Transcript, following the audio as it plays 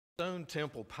Stone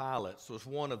Temple Pilots was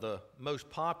one of the most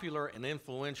popular and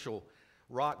influential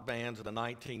rock bands of the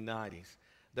 1990s.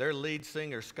 Their lead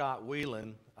singer, Scott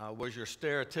Weiland, was your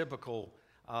stereotypical,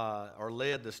 or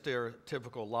led the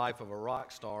stereotypical life of a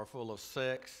rock star full of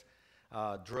sex,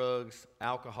 drugs,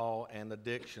 alcohol, and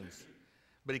addictions.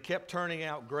 But he kept turning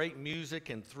out great music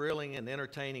and thrilling and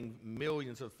entertaining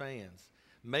millions of fans.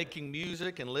 Making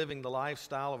music and living the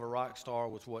lifestyle of a rock star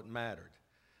was what mattered.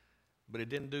 But it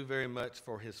didn't do very much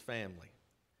for his family.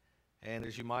 And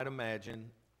as you might imagine,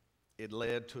 it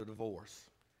led to a divorce.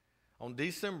 On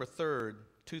December 3rd,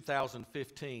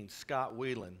 2015, Scott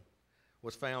Weiland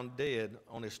was found dead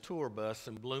on his tour bus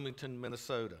in Bloomington,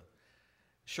 Minnesota.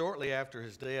 Shortly after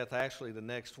his death, actually the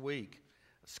next week,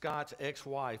 Scott's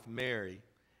ex-wife, Mary,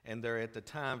 and their at the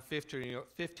time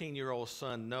 15-year-old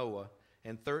son, Noah,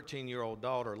 and 13-year-old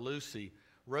daughter, Lucy,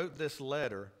 wrote this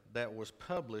letter that was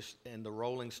published in the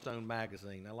Rolling Stone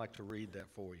magazine. I'd like to read that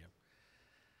for you.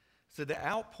 It said, "The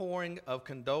outpouring of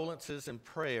condolences and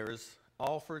prayers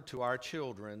offered to our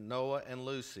children, Noah and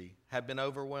Lucy, have been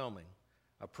overwhelming,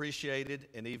 appreciated,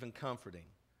 and even comforting.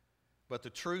 But the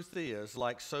truth is,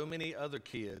 like so many other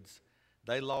kids,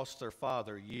 they lost their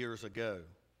father years ago.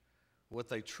 What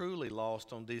they truly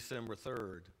lost on December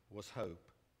 3rd was hope.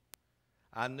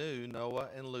 I knew Noah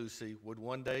and Lucy would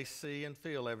one day see and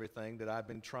feel everything that I've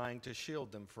been trying to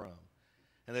shield them from,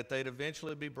 and that they'd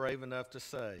eventually be brave enough to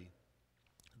say,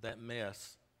 that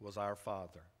mess was our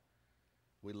father.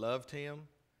 We loved him,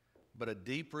 but a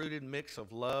deep-rooted mix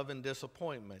of love and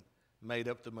disappointment made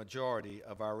up the majority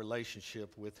of our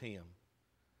relationship with him.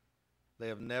 They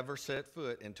have never set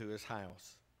foot into his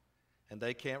house, and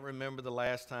they can't remember the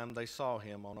last time they saw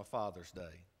him on a Father's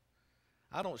Day.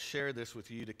 I don't share this with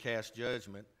you to cast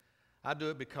judgment. I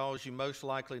do it because you most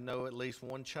likely know at least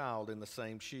one child in the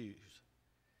same shoes.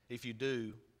 If you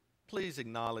do, please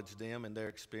acknowledge them and their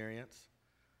experience.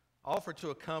 Offer to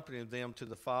accompany them to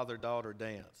the father-daughter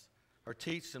dance, or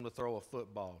teach them to throw a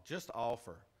football. Just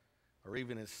offer, or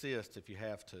even insist if you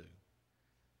have to.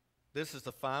 This is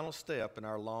the final step in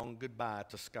our long goodbye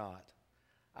to Scott.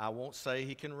 I won't say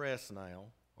he can rest now,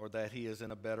 or that he is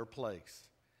in a better place.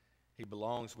 He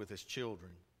belongs with his children,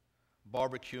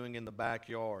 barbecuing in the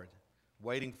backyard,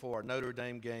 waiting for a Notre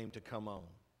Dame game to come on.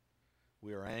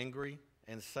 We are angry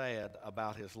and sad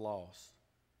about his loss,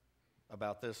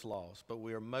 about this loss, but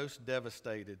we are most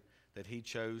devastated that he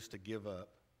chose to give up.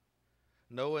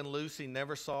 Noah and Lucy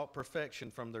never sought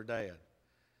perfection from their dad.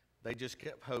 They just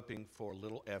kept hoping for a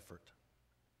little effort.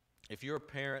 If you're a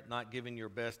parent not giving your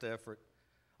best effort,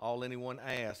 all anyone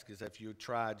asks is if you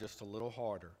try just a little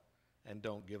harder and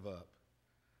don't give up.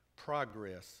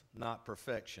 Progress, not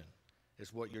perfection,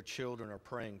 is what your children are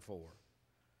praying for.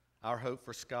 Our hope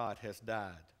for Scott has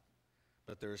died,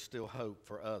 but there is still hope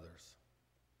for others.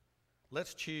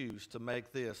 Let's choose to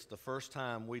make this the first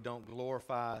time we don't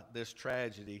glorify this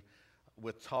tragedy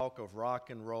with talk of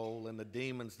rock and roll and the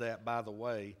demons that, by the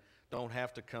way, don't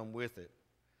have to come with it.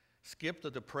 Skip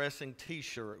the depressing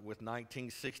t-shirt with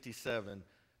 1967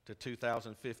 to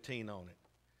 2015 on it.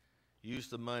 Use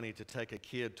the money to take a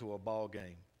kid to a ball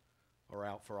game or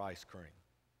out for ice cream.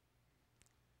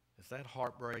 Is that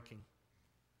heartbreaking?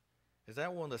 Is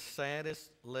that one of the saddest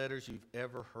letters you've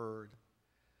ever heard?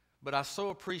 But I so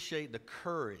appreciate the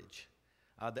courage,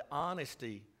 the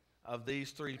honesty of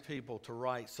these three people to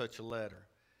write such a letter,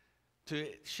 to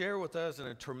share with us in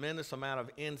a tremendous amount of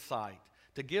insight,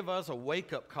 to give us a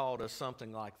wake-up call to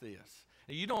something like this.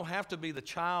 You don't have to be the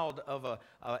child of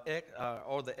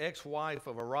or the ex-wife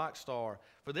of a rock star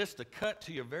for this to cut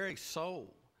to your very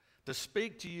soul, to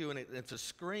speak to you and to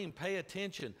scream, pay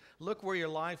attention, look where your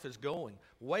life is going,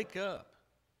 wake up.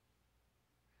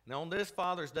 Now on this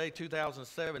Father's Day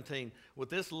 2017, with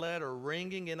this letter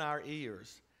ringing in our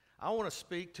ears, I want to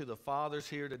speak to the fathers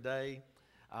here today.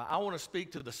 I want to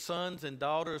speak to the sons and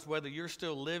daughters, whether you're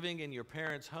still living in your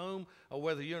parents' home or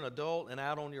whether you're an adult and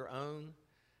out on your own.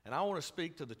 And I want to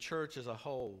speak to the church as a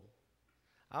whole.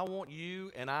 I want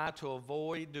you and I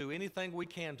to do anything we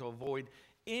can to avoid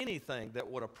anything that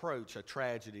would approach a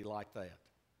tragedy like that.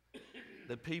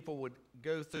 That people would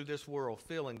go through this world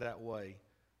feeling that way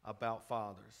about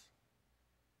fathers.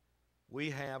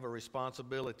 We have a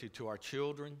responsibility to our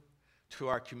children, to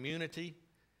our community,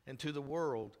 and to the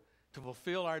world to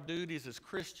fulfill our duties as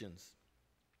Christians,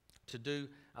 to do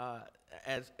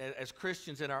as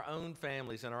Christians in our own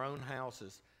families, in our own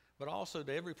houses, but also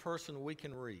to every person we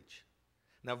can reach.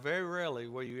 Now, very rarely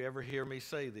will you ever hear me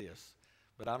say this,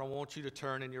 but I don't want you to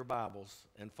turn in your Bibles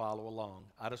and follow along.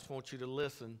 I just want you to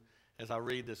listen as I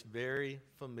read this very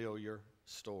familiar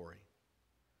story.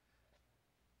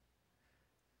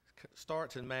 It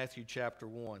starts in Matthew chapter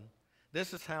 1.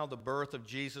 This is how the birth of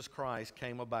Jesus Christ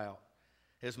came about.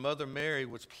 His mother Mary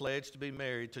was pledged to be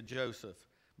married to Joseph,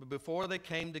 but before they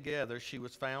came together, she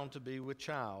was found to be with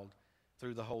child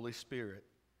through the Holy Spirit.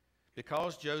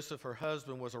 Because Joseph, her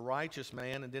husband, was a righteous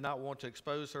man and did not want to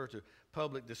expose her to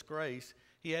public disgrace,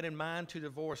 he had in mind to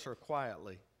divorce her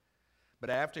quietly. But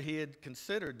after he had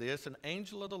considered this, an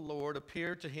angel of the Lord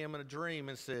appeared to him in a dream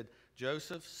and said,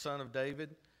 "Joseph, son of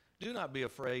David, do not be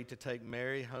afraid to take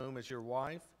Mary home as your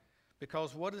wife,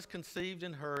 because what is conceived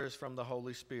in her is from the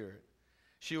Holy Spirit.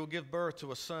 She will give birth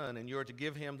to a son, and you are to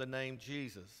give him the name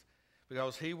Jesus,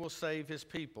 because he will save his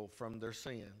people from their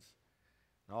sins."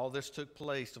 And all this took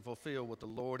place to fulfill what the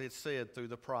Lord had said through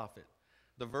the prophet.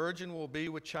 "The virgin will be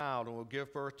with child and will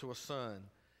give birth to a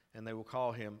son, and they will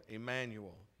call him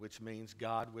Emmanuel," which means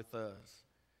God with us.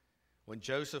 When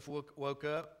Joseph woke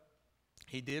up,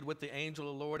 he did what the angel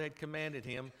of the Lord had commanded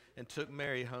him and took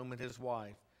Mary home as his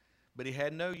wife. But he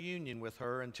had no union with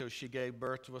her until she gave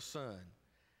birth to a son,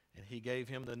 and he gave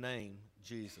him the name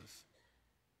Jesus.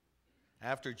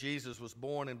 After Jesus was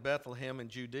born in Bethlehem in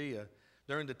Judea,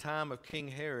 during the time of King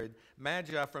Herod,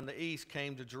 Magi from the east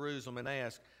came to Jerusalem and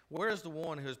asked, "Where is the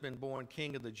one who has been born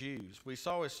King of the Jews? We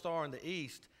saw his star in the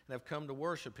east and have come to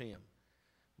worship him."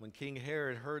 When King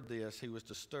Herod heard this, he was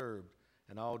disturbed,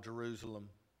 and all Jerusalem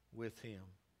with him.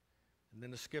 And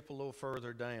then to skip a little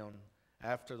further down,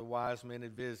 after the wise men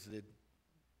had visited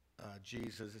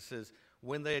Jesus, it says,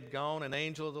 when they had gone, an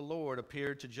angel of the Lord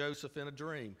appeared to Joseph in a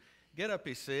dream. "Get up,"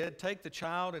 he said, "take the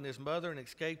child and his mother and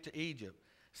escape to Egypt.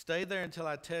 Stay there until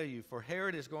I tell you, for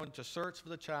Herod is going to search for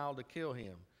the child to kill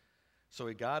him." So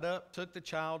he got up, took the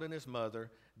child and his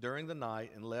mother during the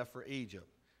night, and left for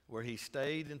Egypt, where he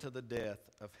stayed until the death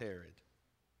of Herod.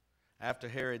 After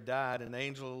Herod died, an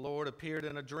angel of the Lord appeared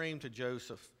in a dream to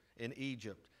Joseph in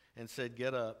Egypt and said,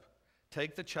 "Get up,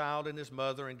 take the child and his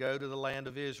mother and go to the land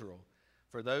of Israel,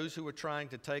 for those who were trying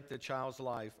to take the child's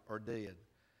life are dead."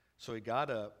 So he got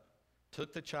up,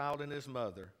 took the child and his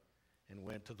mother, and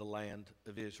went to the land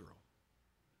of Israel.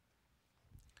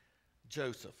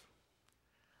 Joseph.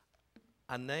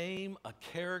 A name, a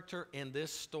character in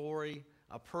this story,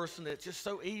 a person that's just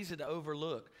so easy to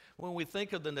overlook. When we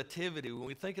think of the Nativity, when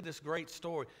we think of this great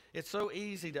story, it's so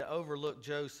easy to overlook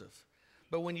Joseph.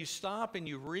 But when you stop and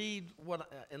you read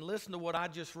and listen to what I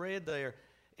just read there,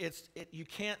 you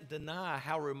can't deny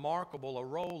how remarkable a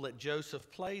role that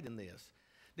Joseph played in this.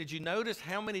 Did you notice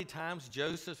how many times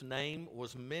Joseph's name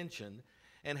was mentioned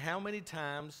and how many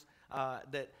times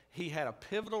that he had a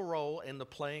pivotal role in the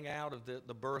playing out of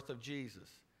the birth of Jesus?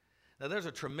 Now, there's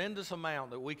a tremendous amount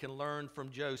that we can learn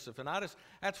from Joseph, and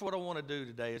that's what I want to do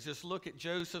today, is just look at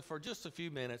Joseph for just a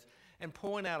few minutes and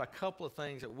point out a couple of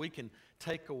things that we can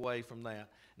take away from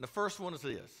that. And the first one is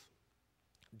this: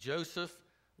 Joseph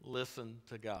listened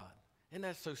to God. Isn't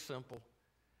that so simple?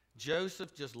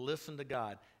 Joseph just listened to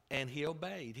God, and he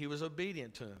obeyed. He was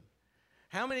obedient to him.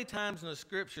 How many times in the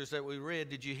scriptures that we read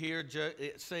did you hear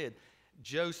it said,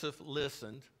 Joseph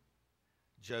listened,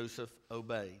 Joseph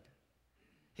obeyed?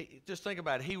 Just think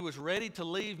about it. He was ready to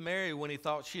leave Mary when he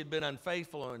thought she had been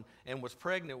unfaithful and was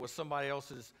pregnant with somebody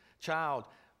else's child.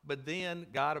 But then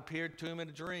God appeared to him in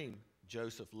a dream.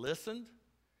 Joseph listened,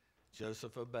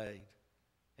 Joseph obeyed.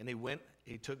 And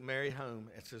he took Mary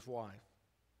home as his wife.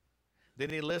 Then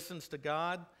he listens to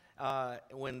God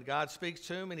when God speaks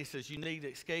to him and he says, "You need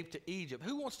to escape to Egypt."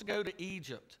 Who wants to go to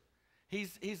Egypt?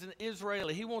 He's an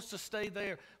Israeli. He wants to stay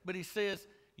there. But he says,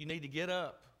 "You need to get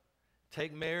up,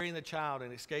 take Mary and the child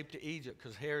and escape to Egypt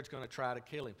because Herod's going to try to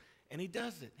kill him." And he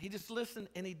does it. He just listened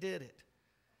and he did it.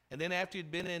 And then after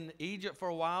he'd been in Egypt for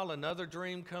a while, another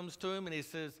dream comes to him and he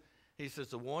says,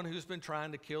 "The one who's been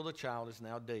trying to kill the child is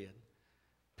now dead.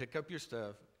 Pick up your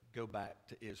stuff, go back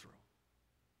to Israel."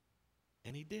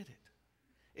 And he did it.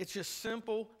 It's just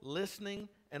simple listening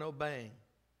and obeying.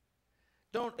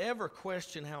 Don't ever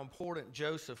question how important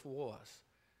Joseph was.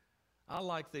 I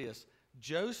like this.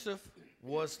 Joseph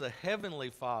was the heavenly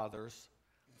Father's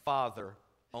father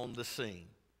on the scene.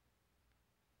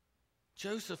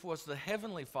 Joseph was the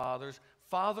heavenly Father's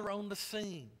father on the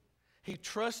scene. He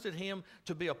trusted him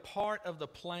to be a part of the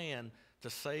plan to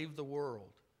save the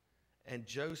world. And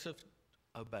Joseph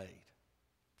obeyed.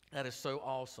 That is so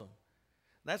awesome.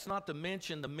 That's not to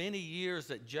mention the many years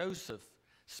that Joseph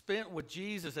spent with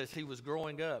Jesus as he was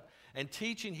growing up and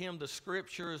teaching him the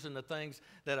scriptures and the things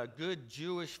that a good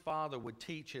Jewish father would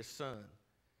teach his son.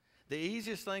 The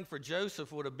easiest thing for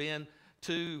Joseph would have been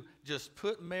to just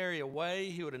put Mary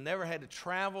away. He would have never had to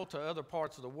travel to other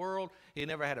parts of the world. He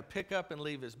never had to pick up and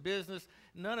leave his business.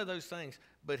 None of those things.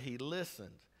 But he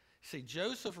listened. See,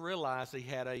 Joseph realized he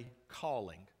had a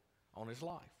calling on his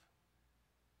life.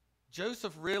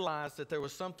 Joseph realized that there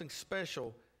was something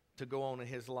special to go on in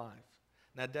his life.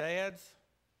 Now, dads,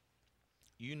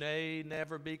 you may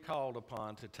never be called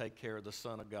upon to take care of the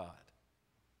Son of God.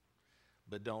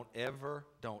 But don't ever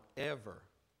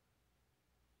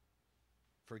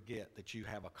forget that you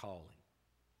have a calling.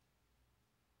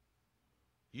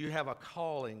 You have a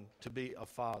calling to be a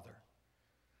father.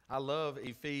 I love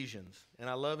Ephesians, and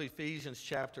I love Ephesians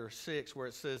chapter 6 where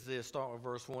it says this, starting with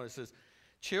verse 1. It says,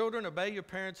 "Children, obey your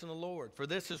parents in the Lord, for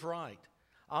this is right.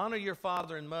 Honor your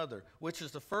father and mother, which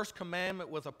is the first commandment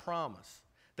with a promise,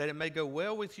 that it may go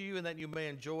well with you and that you may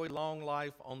enjoy long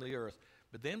life on the earth."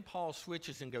 But then Paul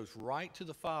switches and goes right to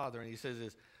the father, and he says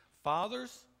this,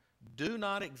 "Fathers, do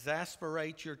not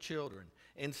exasperate your children.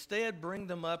 Instead, bring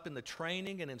them up in the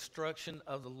training and instruction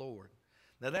of the Lord."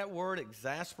 Now, that word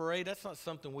exasperate, that's not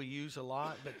something we use a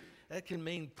lot, but that can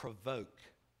mean provoke,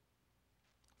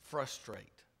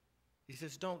 frustrate. He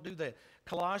says, don't do that.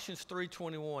 Colossians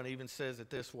 3:21 even says it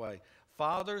this way,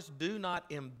 "Fathers, do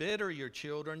not embitter your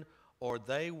children, or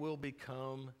they will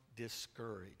become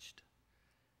discouraged."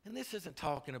 And this isn't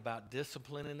talking about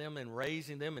disciplining them and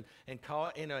raising them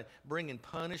and bringing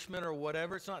punishment or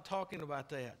whatever. It's not talking about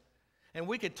that. And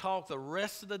we could talk the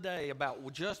rest of the day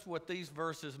about just what these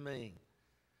verses mean.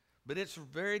 But it's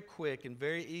very quick and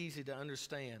very easy to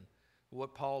understand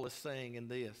what Paul is saying in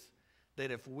this,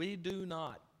 that if we do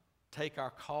not take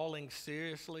our calling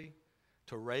seriously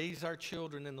to raise our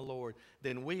children in the Lord,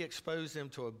 then we expose them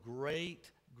to a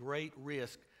great, great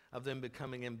risk of them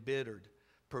becoming embittered,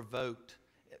 provoked,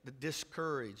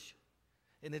 discouraged,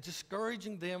 and it's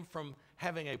discouraging them from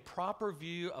having a proper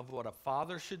view of what a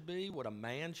father should be, what a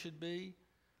man should be,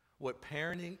 what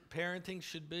parenting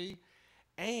should be,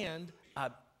 and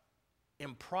an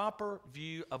improper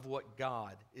view of what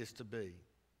God is to be.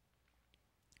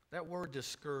 That word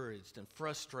discouraged and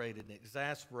frustrated and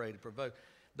exasperated, provoked.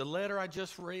 The letter I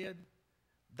just read,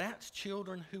 that's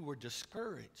children who were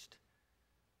discouraged,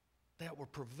 that were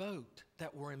provoked,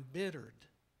 that were embittered.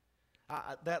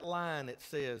 That line, it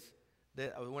says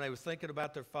that when they were thinking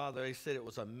about their father, they said it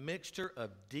was a mixture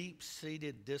of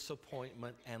deep-seated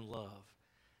disappointment and love.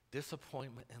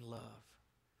 Disappointment and love.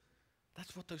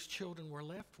 That's what those children were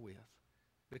left with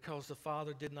because the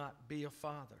father did not be a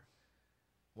father.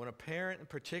 When a parent, and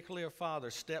particularly a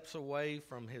father, steps away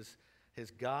from his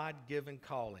God-given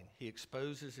calling, he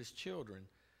exposes his children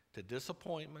to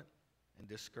disappointment and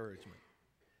discouragement.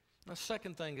 Now, the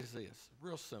second thing is this,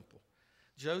 real simple.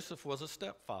 Joseph was a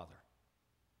stepfather.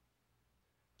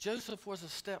 Joseph was a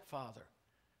stepfather.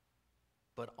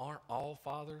 But aren't all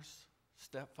fathers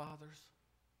stepfathers?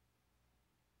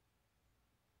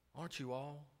 Aren't you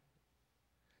all?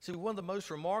 See, one of the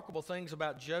most remarkable things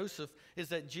about Joseph is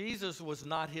that Jesus was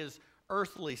not his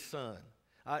earthly son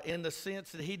in the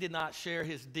sense that he did not share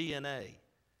his DNA.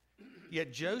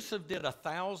 Yet Joseph did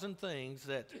 1,000 things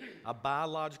that a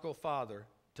biological father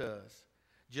does.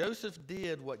 Joseph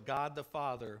did what God the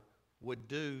Father would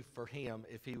do for him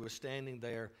if he was standing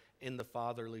there in the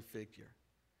fatherly figure.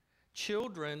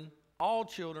 Children, all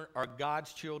children are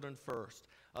God's children first.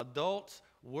 Adults,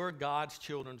 we're God's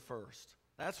children first.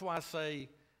 That's why I say,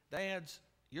 dads,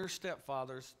 you're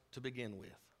stepfathers to begin with.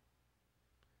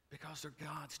 Because they're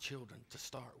God's children to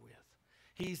start with.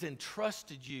 He's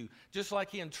entrusted you, just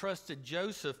like he entrusted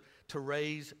Joseph to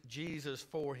raise Jesus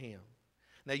for him.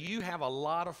 Now, you have a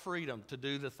lot of freedom to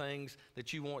do the things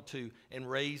that you want to in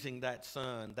raising that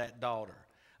son, that daughter.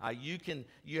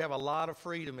 You have a lot of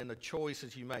freedom in the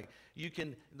choices you make.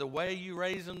 The way you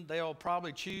raise them, they'll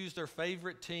probably choose their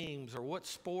favorite teams or what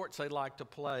sports they like to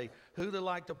play, who they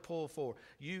like to pull for.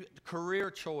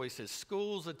 Career choices,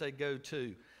 schools that they go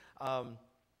to,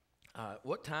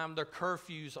 what time their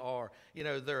curfews are,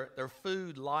 their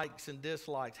food likes and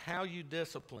dislikes, how you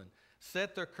discipline.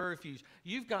 Set their curfews.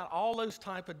 You've got all those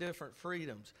type of different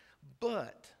freedoms.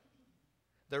 But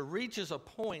there reaches a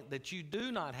point that you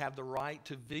do not have the right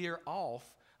to veer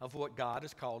off of what God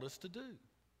has called us to do.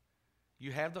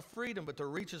 You have the freedom, but there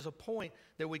reaches a point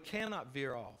that we cannot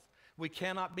veer off. We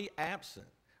cannot be absent.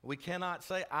 We cannot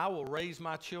say, I will raise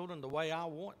my children the way I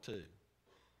want to,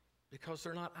 because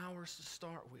they're not ours to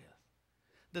start with.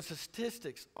 The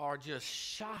statistics are just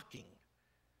shocking.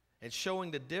 And showing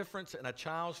the difference in a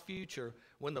child's future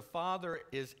when the father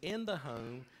is in the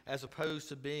home as opposed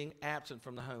to being absent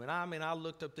from the home. And I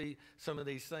looked up some of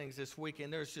these things this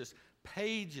weekend. There's just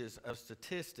pages of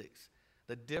statistics,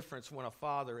 the difference when a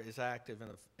father is active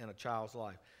in a child's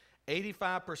life.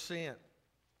 85%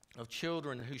 of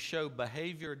children who show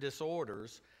behavior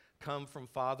disorders come from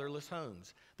fatherless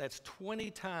homes. That's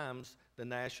 20 times the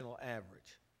national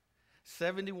average.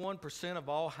 71% of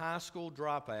all high school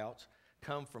dropouts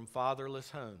come from fatherless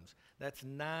homes. That's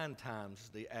 9 times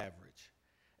the average.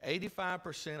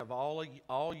 85% of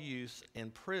all youths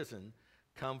in prison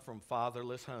come from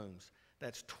fatherless homes.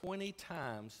 That's 20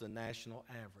 times the national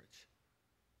average.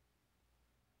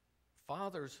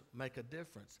 Fathers make a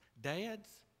difference. Dads,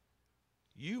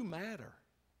 you matter.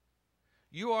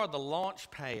 You are the launch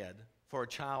pad for a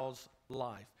child's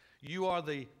life. You are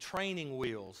the training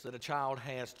wheels that a child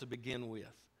has to begin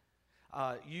with.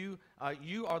 You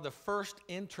are the first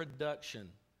introduction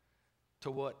to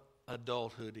what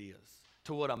adulthood is,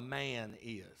 to what a man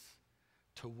is,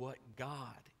 to what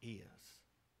God is.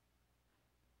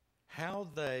 How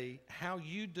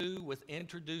you do with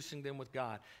introducing them with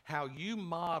God, how you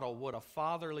model what a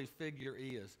fatherly figure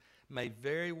is, may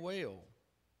very well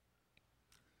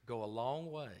go a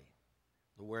long way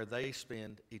to where they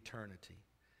spend eternity.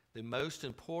 The most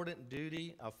important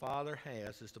duty a father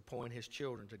has is to point his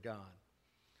children to God.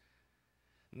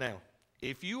 Now,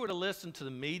 if you were to listen to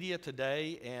the media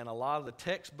today and a lot of the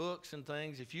textbooks and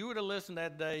things, if you were to listen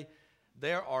that day,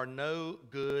 there are no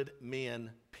good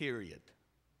men, period.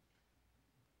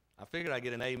 I figured I'd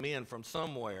get an amen from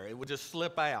somewhere. It would just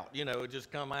slip out, it would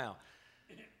just come out.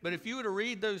 But if you were to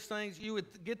read those things, you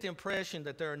would get the impression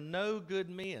that there are no good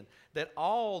men, that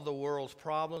all the world's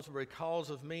problems are because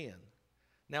of men.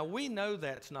 Now, we know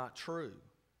that's not true,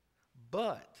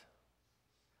 but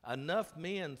enough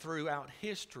men throughout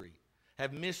history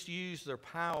have misused their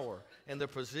power and their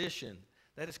position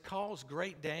that has caused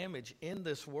great damage in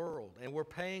this world, and we're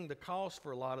paying the cost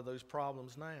for a lot of those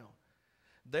problems now.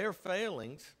 Their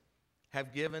failings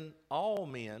have given all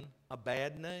men a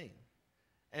bad name,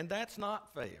 and that's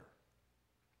not fair.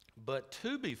 But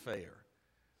to be fair,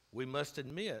 we must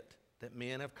admit that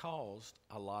men have caused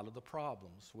a lot of the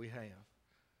problems we have.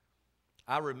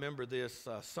 I remember this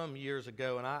some years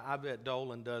ago, and I bet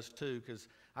Dolan does too, because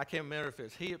I can't remember if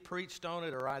it's he had preached on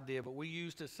it or I did, but we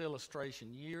used this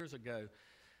illustration years ago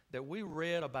that we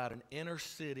read about an inner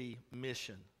city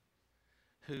mission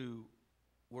who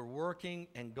were working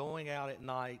and going out at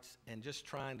nights and just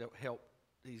trying to help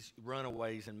these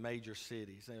runaways in major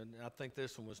cities. And I think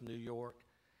this one was New York.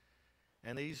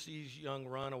 And these young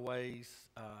runaways,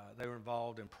 they were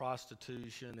involved in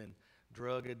prostitution and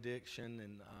drug addiction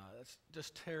and it's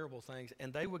just terrible things.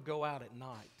 And they would go out at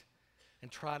night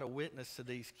and try to witness to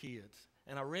these kids.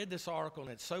 And I read this article,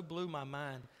 and it so blew my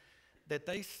mind that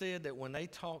they said that when they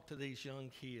talked to these young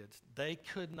kids, they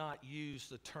could not use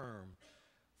the term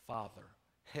Father,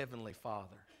 Heavenly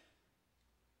Father,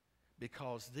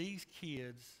 because these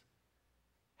kids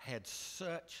had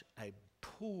such a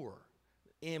poor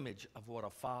image of what a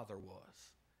father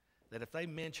was that if they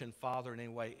mentioned Father in any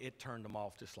way, it turned them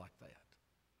off just like that.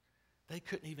 They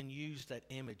couldn't even use that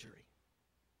imagery.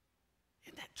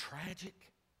 Isn't that tragic?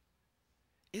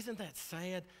 Isn't that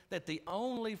sad that the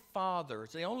only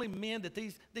fathers, the only men that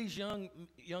these young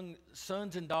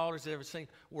sons and daughters have ever seen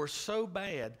were so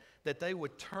bad that they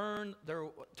would turn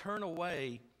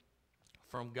away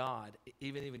from God,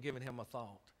 even giving him a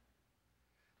thought?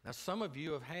 Now, some of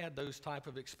you have had those type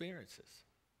of experiences.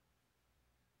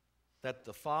 That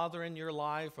the father in your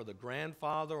life or the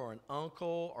grandfather or an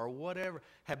uncle or whatever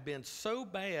have been so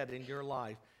bad in your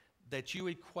life that you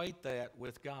equate that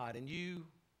with God and you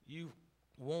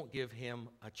won't give him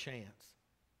a chance.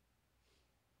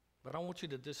 But I want you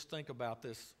to just think about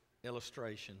this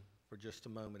illustration for just a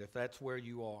moment, if that's where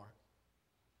you are.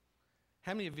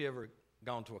 How many of you ever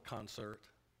gone to a concert?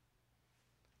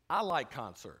 I like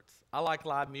concerts. I like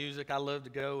live music. I love to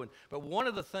go. But one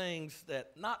of the things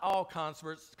that not all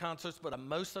concerts, but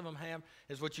most of them have,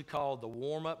 is what you call the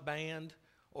warm-up band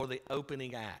or the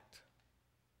opening act.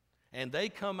 And they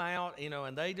come out,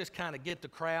 and they just kind of get the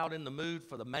crowd in the mood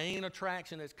for the main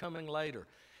attraction that's coming later.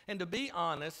 And to be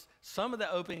honest, some of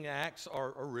the opening acts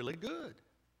are really good.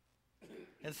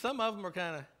 And some of them are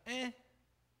kind of,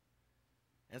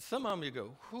 And some of them you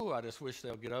go, whew, I just wish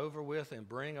they'll get over with and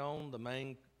bring on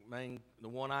the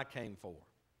one I came for.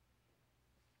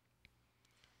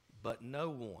 But no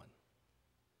one,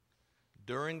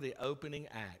 during the opening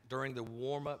act, during the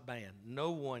warm-up band,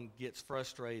 no one gets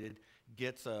frustrated,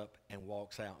 gets up, and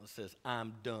walks out and says,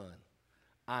 I'm done.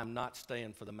 I'm not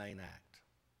staying for the main act.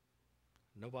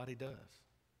 Nobody does.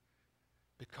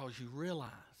 Because you realize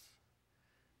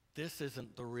this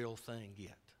isn't the real thing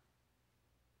yet.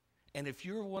 And if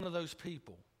you're one of those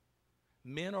people,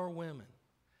 men or women,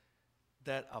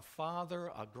 that a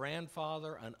father, a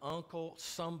grandfather, an uncle,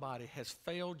 somebody has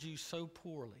failed you so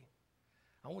poorly,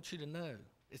 I want you to know,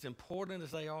 as important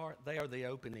as they are the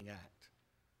opening act.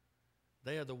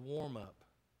 They are the warm-up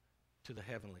to the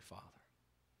Heavenly Father.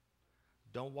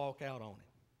 Don't walk out on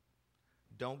him.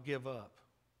 Don't give up.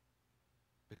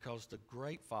 because the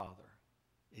great Father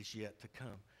is yet to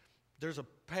come. There's a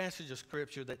passage of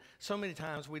Scripture that so many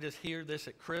times we just hear this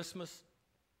at Christmas,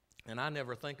 and I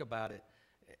never think about it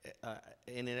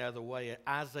in any other way.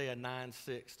 Isaiah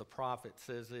 9:6, the prophet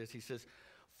says this. He says,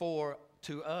 "For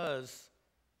to us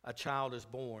a child is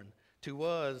born, to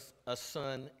us a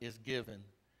son is given,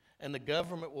 and the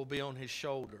government will be on his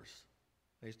shoulders."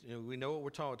 We know what we're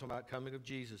talking about, coming of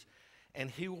Jesus.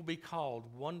 "And he will be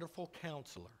called Wonderful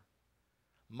Counselor,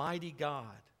 Mighty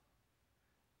God,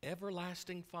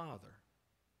 Everlasting Father,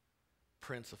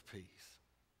 Prince of Peace."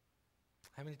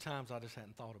 How many times I just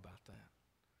hadn't thought about that?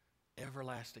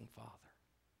 Everlasting Father,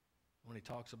 when he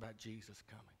talks about Jesus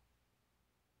coming.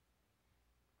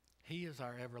 He is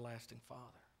our everlasting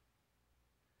Father.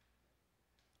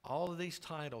 All of these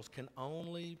titles can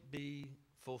only be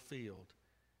fulfilled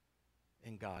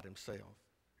in God himself.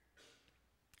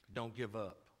 Don't give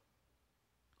up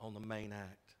on the main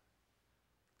act.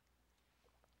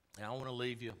 And I want to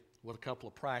leave you with a couple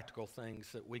of practical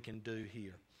things that we can do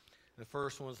here. The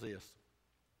first one is this: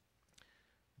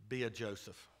 be a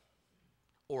Joseph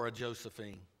or a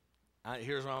Josephine.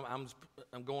 Here's what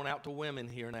I'm going out to women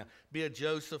here now. Be a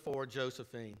Joseph or a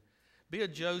Josephine. Be a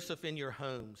Joseph in your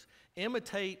homes.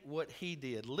 Imitate what he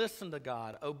did. Listen to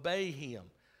God. Obey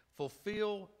him.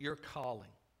 Fulfill your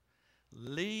calling.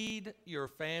 Lead your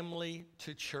family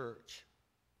to church.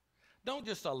 Don't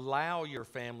just allow your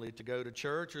family to go to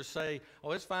church or say,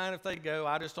 "Oh, it's fine if they go.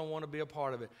 I just don't want to be a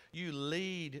part of it." You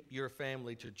lead your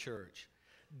family to church.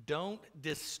 Don't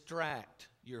distract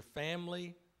your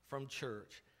family from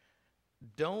church.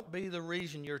 Don't be the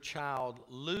reason your child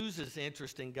loses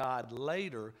interest in God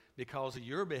later because of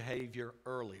your behavior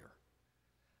earlier.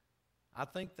 I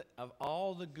think that of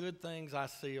all the good things I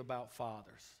see about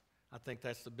fathers, I think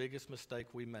that's the biggest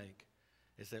mistake we make,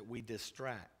 is that we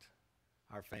distract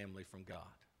our family from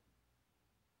God.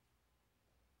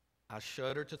 I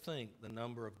shudder to think the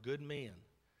number of good men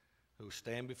who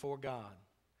stand before God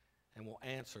and will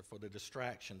answer for the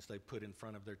distractions they put in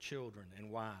front of their children and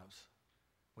wives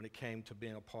when it came to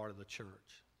being a part of the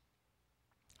church.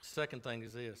 Second thing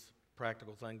is this,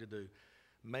 practical thing to do: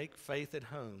 make faith at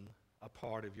home a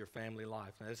part of your family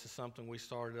life. Now, this is something we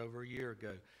started over a year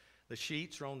ago. The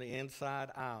sheets are on the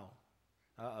inside aisle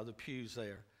of the pews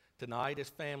there. Tonight is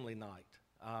family night.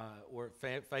 We're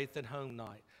at Faith at Home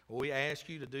night. We ask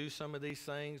you to do some of these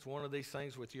things, one of these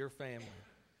things with your family.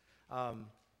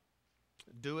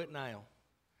 Do it now.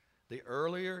 The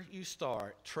earlier you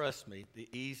start, trust me, the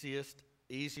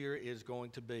easier it's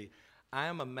going to be. I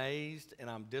am amazed and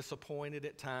I'm disappointed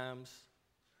at times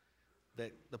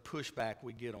that the pushback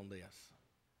we get on this.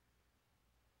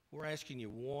 We're asking you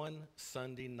one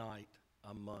Sunday night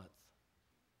a month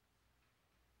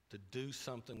to do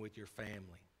something with your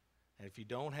family. And if you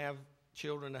don't have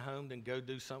children at home, then go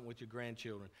do something with your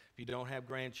grandchildren. If you don't have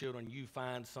grandchildren, you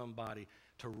find somebody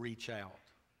to reach out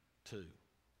to.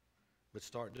 But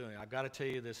start doing it. I've got to tell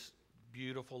you this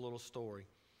beautiful little story.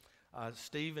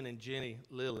 Stephen and Jenny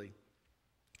Lilly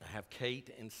have Kate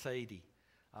and Sadie.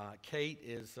 Kate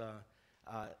is,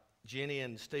 Jenny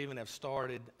and Stephen have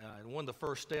started, and one of the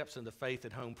first steps in the Faith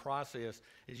at Home process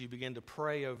is you begin to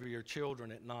pray over your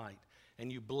children at night,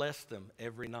 and you bless them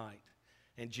every night.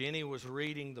 And Jenny was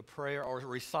reading the prayer, or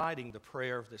reciting the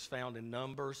prayer that's found in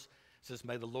Numbers. It says,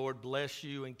 "May the Lord bless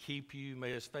you and keep you.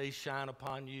 May his face shine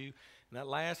upon you." And that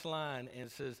last line, and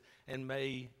it says, "And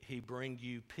may he bring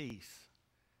you peace."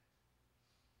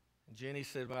 And Jenny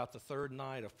said about the third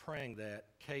night of praying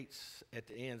that, Kate's at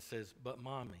the end says, "But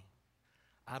Mommy,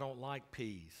 I don't like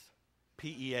peas.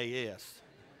 P-E-A-S.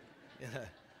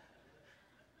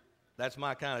 That's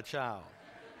my kind of child.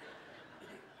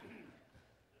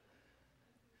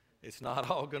 It's not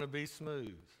all going to be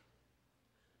smooth.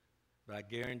 But I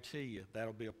guarantee you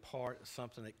that'll be a part of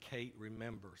something that Kate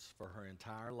remembers for her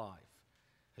entire life,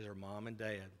 is her mom and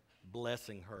dad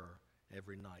blessing her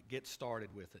every night. Get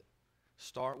started with it.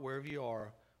 Start wherever you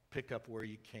are. Pick up where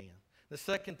you can. The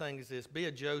second thing is this: be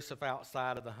a Joseph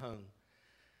outside of the home.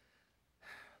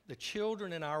 The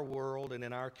children in our world and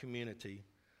in our community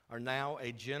are now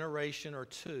a generation or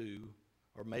two,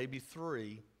 or maybe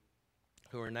three,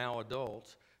 who are now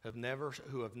adults,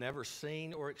 who have never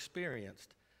seen or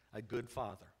experienced a good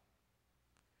father.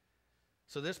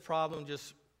 So this problem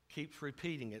just keeps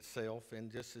repeating itself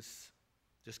and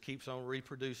just keeps on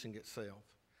reproducing itself.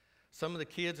 Some of the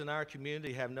kids in our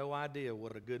community have no idea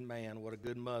what a good man, what a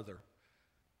good mother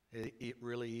it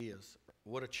really is,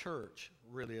 what a church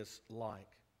really is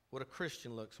like, what a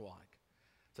Christian looks like.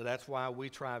 So that's why we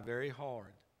try very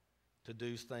hard to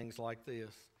do things like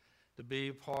this, to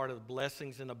be part of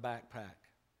Blessings in a Backpack.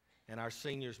 And our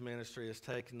seniors ministry has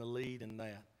taken the lead in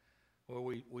that, where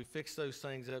we fix those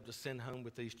things up to send home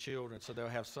with these children so they'll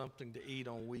have something to eat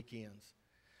on weekends.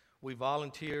 We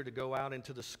volunteer to go out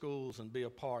into the schools and be a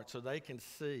part so they can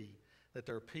see that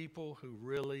there are people who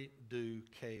really do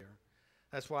care.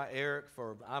 That's why Eric,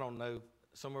 for, I don't know,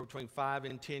 somewhere between 5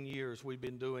 and 10 years, we've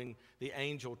been doing the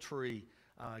Angel Tree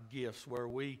gifts, where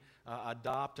we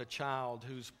adopt a child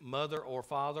whose mother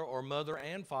mother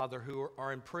and father who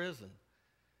are in prison.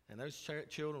 And those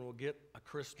children will get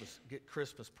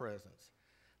Christmas presents.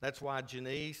 That's why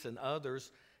Janice and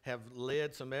others have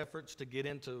led some efforts to get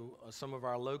into some of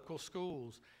our local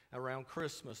schools around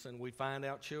Christmas, and we find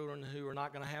out children who are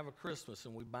not going to have a Christmas,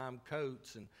 and we buy them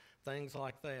coats and things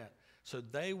like that. So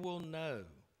they will know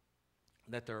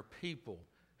that there are people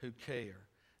who care.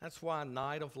 That's why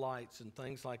Night of Lights and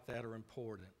things like that are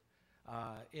important.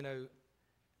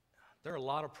 There are a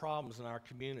lot of problems in our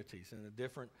communities and the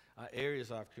different areas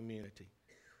of our community.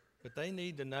 But they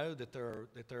need to know that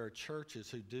there are churches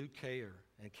who do care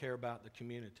and care about the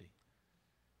community.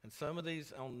 And some of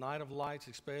these, on Night of Lights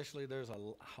especially, there's a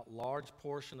large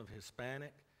portion of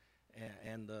Hispanic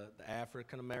and the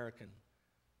African American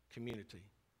community.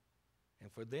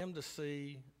 And for them to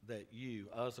see that you,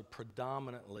 as a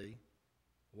predominantly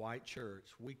white church,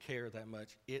 we care that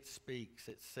much, it speaks,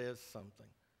 it says something.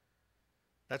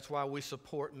 That's why we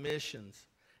support missions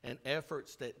and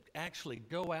efforts that actually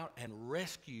go out and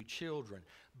rescue children,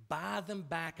 buy them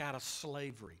back out of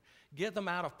slavery, get them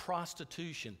out of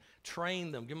prostitution,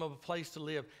 train them, give them a place to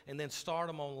live, and then start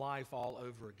them on life all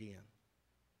over again.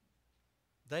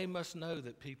 They must know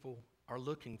that people are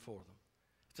looking for them.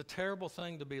 It's a terrible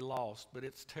thing to be lost, but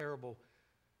it's terrible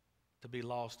to be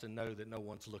lost and know that no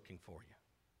one's looking for you.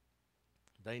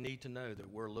 They need to know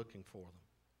that we're looking for them.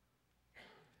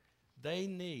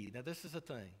 Now this is the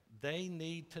thing, they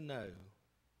need to know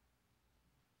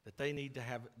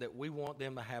that we want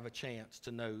them to have a chance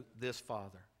to know this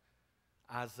Father.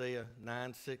 Isaiah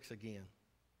 9:6 again.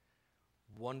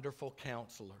 Wonderful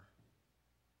Counselor,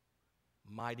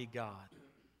 Mighty God,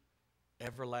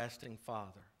 Everlasting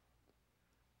Father,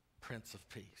 Prince of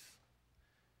Peace.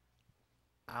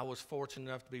 I was fortunate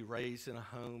enough to be raised in a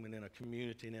home and in a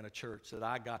community and in a church that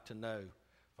I got to know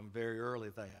from very early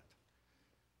that.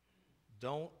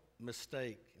 Don't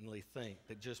mistakenly think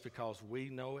that just because we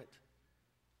know it,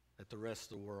 that the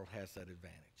rest of the world has that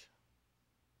advantage.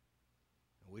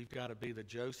 And we've got to be the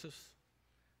Josephs,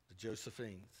 the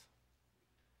Josephines,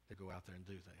 to go out there and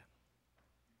do that,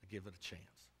 to give it a chance.